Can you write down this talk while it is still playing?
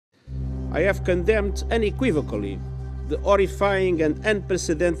I have condemned unequivocally the horrifying and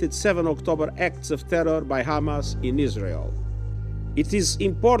unprecedented 7 October acts of terror by Hamas in Israel. It is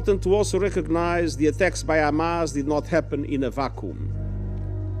important to also recognize the attacks by Hamas did not happen in a vacuum.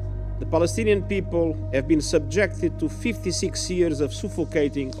 The Palestinian people have been subjected to 56 years of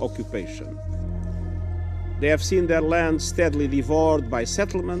suffocating occupation. They have seen their land steadily devoured by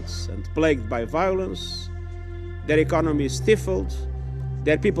settlements and plagued by violence, their economy stifled,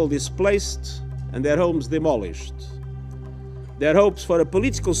 their people displaced, and their homes demolished. Their hopes for a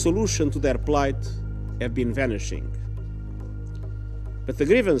political solution to their plight have been vanishing. But the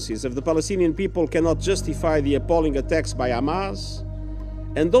grievances of the Palestinian people cannot justify the appalling attacks by Hamas,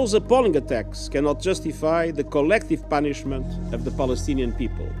 and those appalling attacks cannot justify the collective punishment of the Palestinian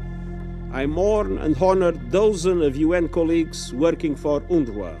people. I mourn and honor dozens of UN colleagues working for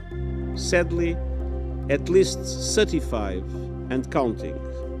UNRWA. Sadly, at least 35 and counting,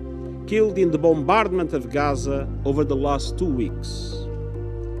 killed in the bombardment of Gaza over the last 2 weeks.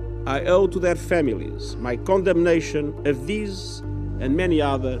 I owe to their families my condemnation of these and many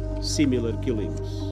other similar killings.